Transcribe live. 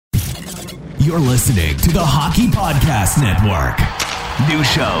You're listening to the Hockey Podcast Network. New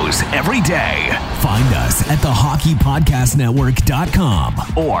shows every day. Find us at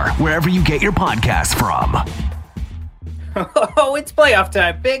thehockeypodcastnetwork.com or wherever you get your podcasts from. Oh, it's playoff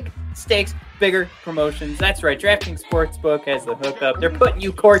time. Big stakes, bigger promotions. That's right. DraftKings Sportsbook has the hookup. They're putting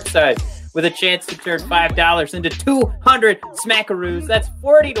you courtside with a chance to turn $5 into 200 smackaroos. That's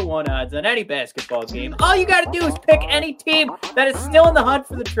 40-1 odds on any basketball game. All you got to do is pick any team that is still in the hunt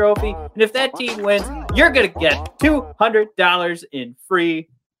for the trophy. And if that team wins, you're going to get $200 in free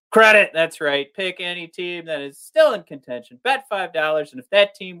credit. That's right. Pick any team that is still in contention. Bet $5. And if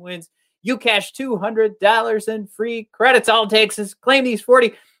that team wins, you cash $200 in free credits. All it takes is claim these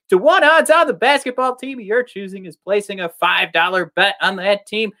 40-1 odds on the basketball team you're choosing is placing a $5 bet on that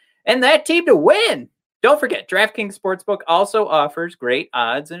team and that team to win. Don't forget, DraftKings Sportsbook also offers great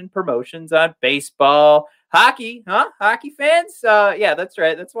odds and promotions on baseball, hockey, Hockey fans? Yeah, that's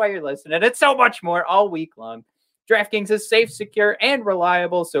right. That's why you're listening. And it's so much more all week long. DraftKings is safe, secure, and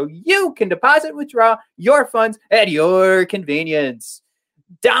reliable, so you can deposit and withdraw your funds at your convenience.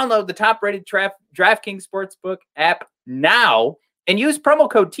 Download the top-rated DraftKings Sportsbook app now and use promo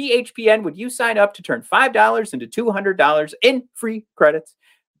code THPN when you sign up to turn $5 into $200 in free credits.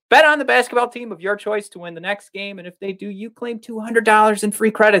 Bet on the basketball team of your choice to win the next game, and if they do, you claim $200 in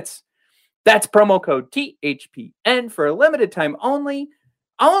free credits. That's promo code THPN for a limited time only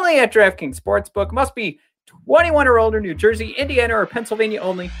at DraftKings Sportsbook. Must be 21 or older, New Jersey, Indiana, or Pennsylvania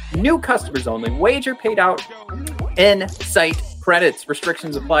only. New customers only. Wager paid out in site credits.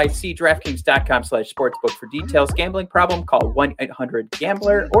 Restrictions apply. See DraftKings.com/sportsbook for details. Gambling problem? Call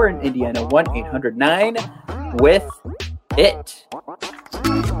 1-800-GAMBLER or in Indiana 1-800-9-WITH-IT.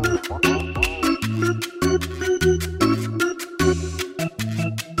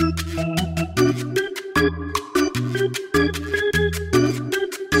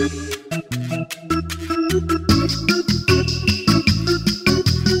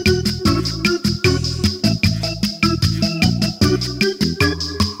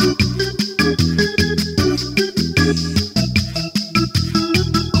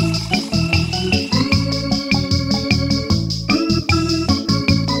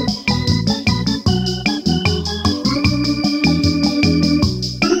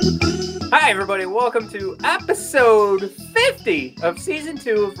 Welcome to episode 50 of season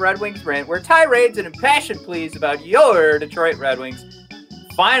 2 of Red Wings Rant, where tirades and impassioned pleas about your Detroit Red Wings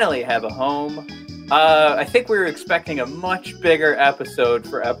finally have a home. I think we were expecting a much bigger episode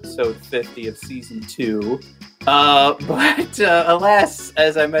for episode 50 of season 2. But alas,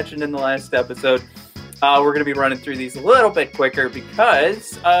 as I mentioned in the last episode, we're going to be running through these a little bit quicker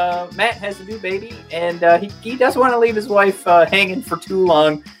because Matt has a new baby and he doesn't want to leave his wife hanging for too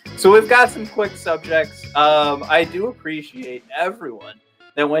long. So we've got some quick subjects. I do appreciate everyone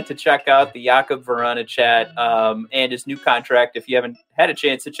that went to check out the Jakub Vrana chat and his new contract. If you haven't had a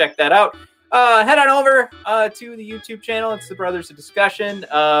chance to check that out, head on over to the YouTube channel. It's the Brothers of Discussion.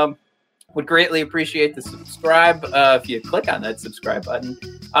 Would greatly appreciate the subscribe if you click on that subscribe button.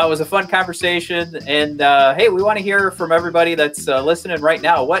 It was a fun conversation. And hey, we want to hear from everybody that's listening right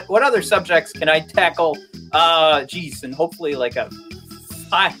now. What other subjects can I tackle? And hopefully like a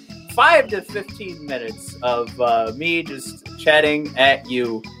 5 to 15 minutes of me just chatting at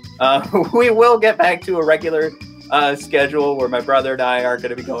you. We will get back to a regular schedule where my brother and I are going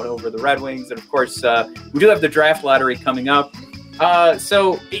to be going over the Red Wings. And of course, we do have the draft lottery coming up.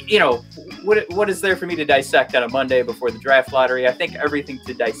 So, you know, what is there for me to dissect on a Monday before the draft lottery? I think everything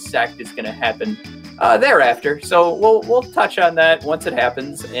to dissect is going to happen thereafter. So we'll touch on that once it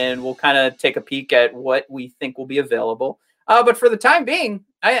happens, and we'll kind of take a peek at what we think will be available. But for the time being,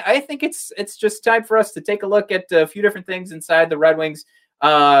 I think it's just time for us to take a look at a few different things inside the Red Wings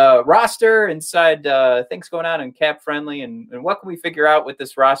roster, inside things going on in Cap Friendly, and what can we figure out with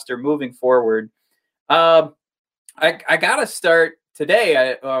this roster moving forward. I got to start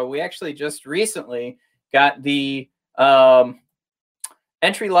today. We actually just recently got the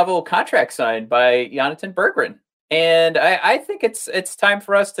entry-level contract signed by Jonathan Berggren. And I think it's time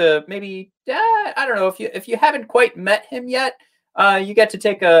for us to maybe, I don't know, if you haven't quite met him yet, you get to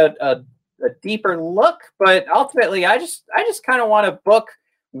take a deeper look. But ultimately, I just kind of want to book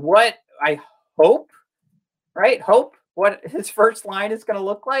what I hope what his first line is going to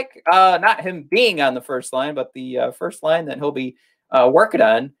look like. Not him being on the first line, but the first line that he'll be working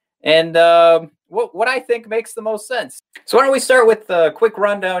on. And what I think makes the most sense. So why don't we start with a quick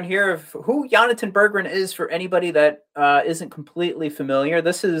rundown here of who Jonathan Berggren is for anybody that isn't completely familiar.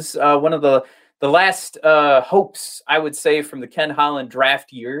 This is one of the last hopes, I would say, from the Ken Holland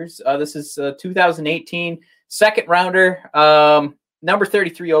draft years. This is 2018 second rounder. number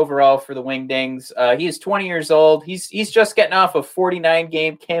 33 overall for the Wingdings. He is 20 years old. He's just getting off a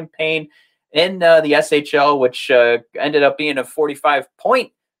 49-game campaign in the SHL, which ended up being a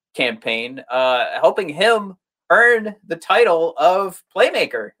 45-point campaign, helping him earn the title of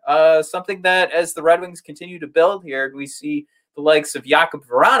playmaker. Something that, as the Red Wings continue to build here, we see the likes of Jakub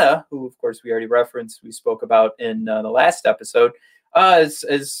Vrana, who, of course, we already referenced, we spoke about in the last episode,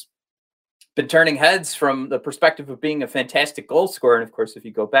 has been turning heads from the perspective of being a fantastic goal scorer. And, of course, if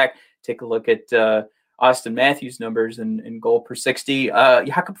you go back, take a look at Austin Matthews' numbers in goal per 60,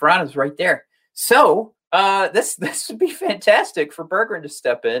 Jakub Vrana is right there. So this would be fantastic for Berggren to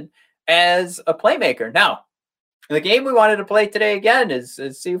step in as a playmaker. Now, the game we wanted to play today again is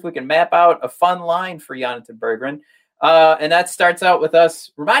see if we can map out a fun line for Jonathan Berggren. And that starts out with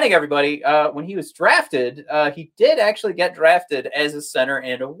us reminding everybody when he was drafted, he did actually get drafted as a center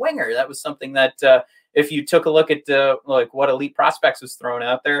and a winger. That was something that if you took a look at what elite prospects was thrown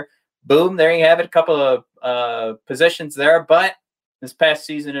out there, boom, there you have it, a couple of positions there. But this past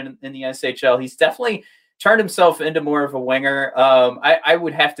season in the SHL, he's definitely turned himself into more of a winger. I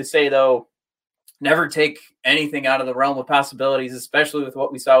would have to say, though, never take anything out of the realm of possibilities, especially with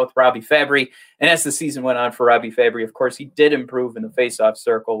what we saw with Robbie Fabry. And as the season went on for Robbie Fabry, of course, he did improve in the faceoff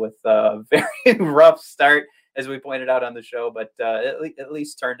circle with a very rough start, as we pointed out on the show, but at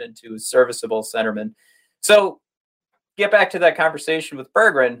least turned into a serviceable centerman. So get back to that conversation with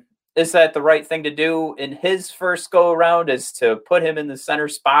Berggren. Is that the right thing to do in his first go around, is to put him in the center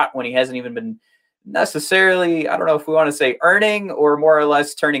spot when he hasn't even been necessarily, I don't know if we want to say earning or more or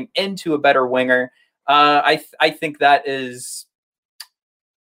less turning into a better winger? I think that is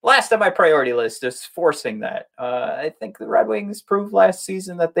last on my priority list, is forcing that. I think the Red Wings proved last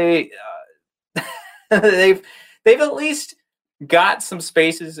season that they've at least got some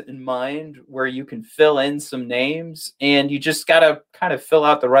spaces in mind where you can fill in some names, and you just got to kind of fill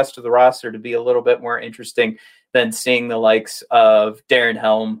out the rest of the roster to be a little bit more interesting than seeing the likes of Darren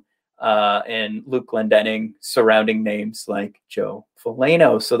Helm and Luke Glendening surrounding names like Joe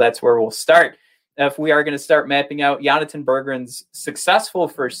Veleno. So that's where we'll start. If we are going to start mapping out Jonathan Berggren's successful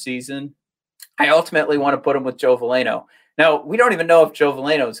first season, I ultimately want to put him with Joe Veleno. Now, we don't even know if Joe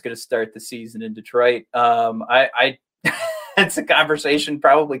Veleno is going to start the season in Detroit. It's a conversation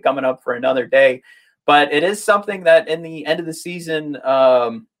probably coming up for another day, but it is something that in the end of the season,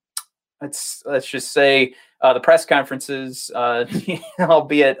 let's just say the press conferences,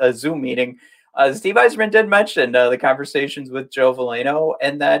 albeit a Zoom meeting, Steve Yzerman did mention the conversations with Joe Veleno,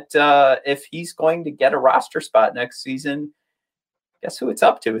 and that if he's going to get a roster spot next season, guess who it's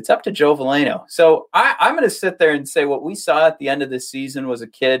up to? It's up to Joe Veleno. So I'm going to sit there and say what we saw at the end of the season was a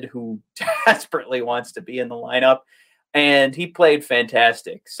kid who desperately wants to be in the lineup, and he played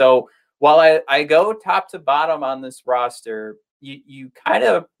fantastic. So while I go top to bottom on this roster, you kind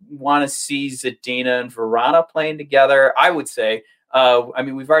of want to see Zadina and Vrana playing together, I would say.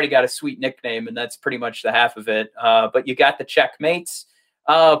 We've already got a sweet nickname, and that's pretty much the half of it. But you got the Checkmates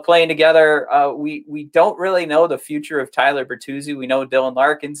playing together. We don't really know the future of Tyler Bertuzzi. We know Dylan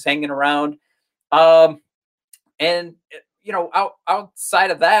Larkin's hanging around. Outside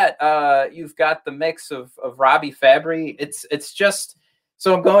of that, you've got the mix of Robbie Fabry. It's just,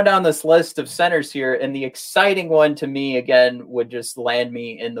 so I'm going down this list of centers here, and the exciting one to me, again, would just land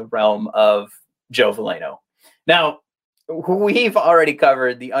me in the realm of Joe Veleno. Now, we've already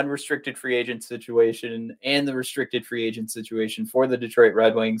covered the unrestricted free agent situation and the restricted free agent situation for the Detroit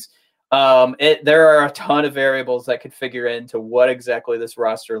Red Wings. There are a ton of variables that could figure into what exactly this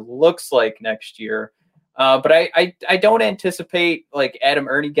roster looks like next year. But I don't anticipate like Adam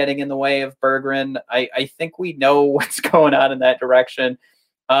Ernie getting in the way of Berggren. I think we know what's going on in that direction.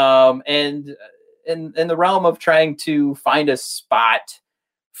 And in the realm of trying to find a spot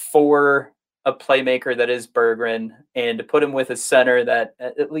for a playmaker that is Berggren, and to put him with a center that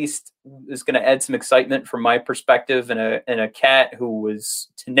at least is going to add some excitement from my perspective, and a cat who was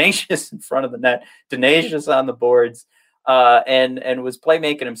tenacious in front of the net, tenacious on the boards, and was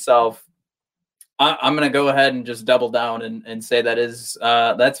playmaking himself. I'm going to go ahead and just double down and say that's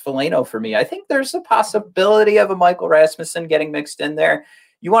Veleno for me. I think there's a possibility of a Michael Rasmussen getting mixed in there.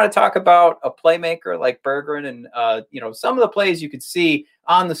 You want to talk about a playmaker like Berggren, and some of the plays you could see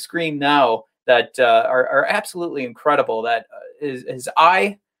on the screen now that are absolutely incredible. That is his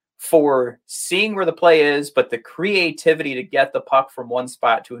eye for seeing where the play is, but the creativity to get the puck from one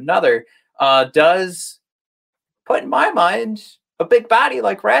spot to another does put in my mind a big body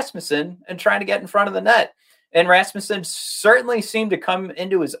like Rasmussen and trying to get in front of the net. And Rasmussen certainly seemed to come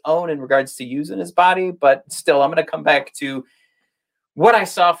into his own in regards to using his body, but still, I'm going to come back to what I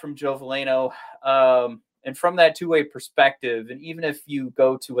saw from Joe Veleno. And from that two-way perspective, and even if you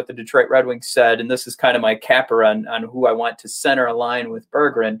go to what the Detroit Red Wings said, and this is kind of my capper on who I want to center a line with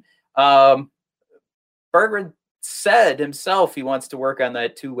Berggren, Berggren said himself he wants to work on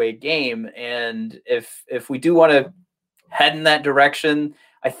that two-way game. And if we do want to head in that direction,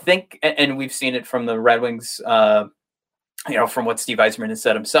 I think, and we've seen it from the Red Wings, from what Steve Yzerman has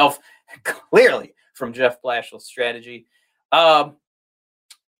said himself, clearly from Jeff Blashill's strategy,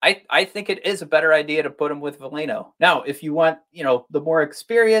 I think it is a better idea to put him with Veleno. Now, if you want, the more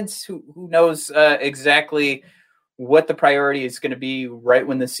experience, who knows exactly what the priority is going to be right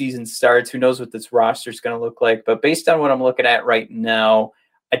when the season starts, who knows what this roster is going to look like. But based on what I'm looking at right now,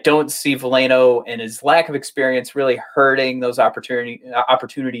 I don't see Veleno and his lack of experience really hurting those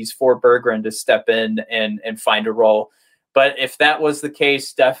opportunities for Berggren to step in and find a role. But if that was the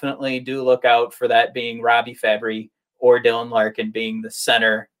case, definitely do look out for that being Robbie Fabry or Dylan Larkin being the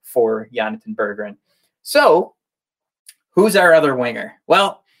center for Jonathan Berggren. So who's our other winger?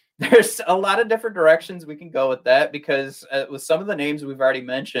 Well, there's a lot of different directions we can go with that, because with some of the names we've already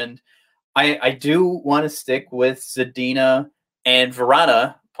mentioned, I do want to stick with Zadina and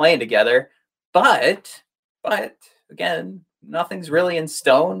Vrana playing together. But again, nothing's really in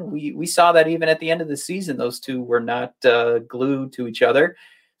stone. We saw that even at the end of the season, those two were not glued to each other.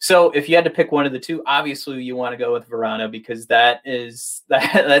 So if you had to pick one of the two, obviously you want to go with Vrana, because that's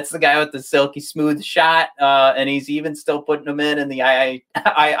the guy with the silky smooth shot, and he's even still putting them in the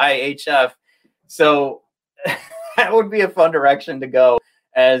IIHF. So that would be a fun direction to go.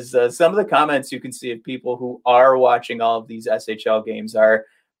 As some of the comments you can see of people who are watching all of these SHL games are,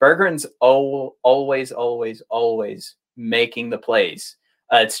 Berggren's always making the plays.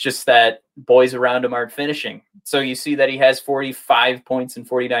 It's just that boys around him aren't finishing. So you see that he has 45 points in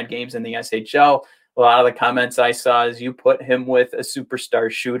 49 games in the SHL. A lot of the comments I saw is you put him with a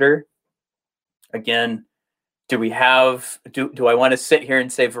superstar shooter. Again, do I want to sit here and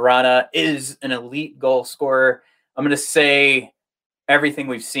say Vrana is an elite goal scorer? I'm going to say everything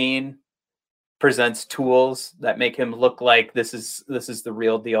we've seen presents tools that make him look like this is the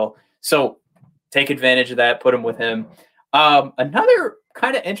real deal. So take advantage of that, put him with him. Another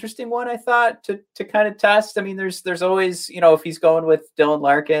kind of interesting one I thought to kind of test. I mean, there's always, if he's going with Dylan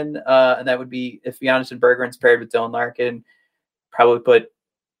Larkin, and that would be if Jonathan Berggren's paired with Dylan Larkin, probably put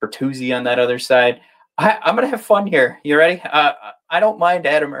Bertuzzi on that other side. I'm going to have fun here. You ready? I don't mind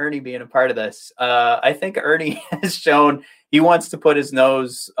Adam Ernie being a part of this. I think Ernie has shown he wants to put his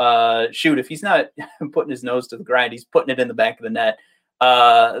nose, if he's not putting his nose to the grind, he's putting it in the back of the net.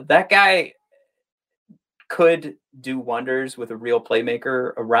 That guy could do wonders with a real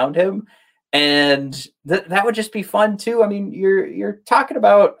playmaker around him. And that would just be fun too. I mean, you're talking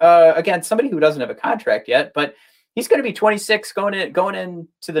about, again, somebody who doesn't have a contract yet, but he's going to be 26 going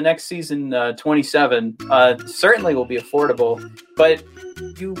into the next season, 27. Certainly will be affordable, but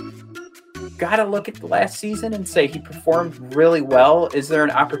you got to look at the last season and say he performed really well. Is there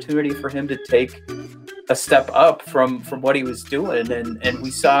an opportunity for him to take a step up from what he was doing? And we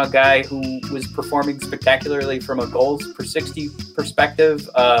saw a guy who was performing spectacularly from a goals per 60 perspective,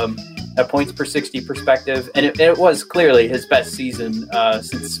 a points per 60 perspective. And it was clearly his best season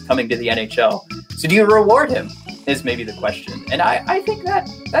since coming to the NHL. So do you reward him is maybe the question. And I think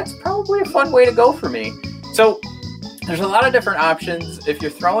that's probably a fun way to go for me. So there's a lot of different options. If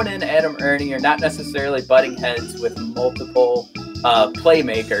you're throwing in Adam Ernie, you're not necessarily butting heads with multiple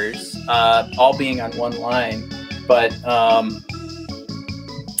playmakers, all being on one line. But I'm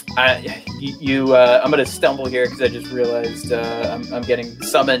going to stumble here because I just realized I'm getting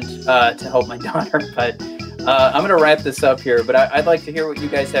summoned to help my daughter. But I'm going to wrap this up here. But I'd like to hear what you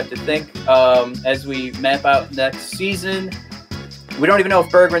guys have to think as we map out next season. We don't even know if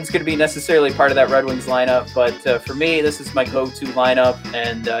Berggren's going to be necessarily part of that Red Wings lineup, but for me, this is my go-to lineup,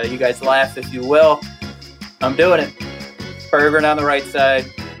 and you guys laugh if you will. I'm doing it. Berggren on the right side,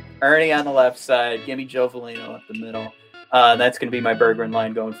 Ernie on the left side, give me Joe Veleno up the middle. That's going to be my Berggren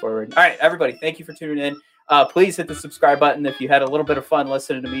line going forward. All right, everybody, thank you for tuning in. Please hit the subscribe button if you had a little bit of fun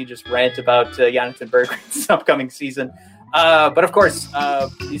listening to me just rant about Jonathan Berggren's upcoming season. But of course,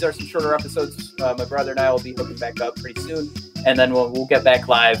 these are some shorter episodes. My brother and I will be hooking back up pretty soon. And then we'll get back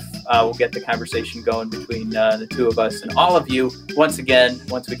live. We'll get the conversation going between the two of us and all of you once again,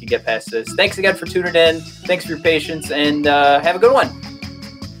 once we can get past this. Thanks again for tuning in. Thanks for your patience, and have a good one.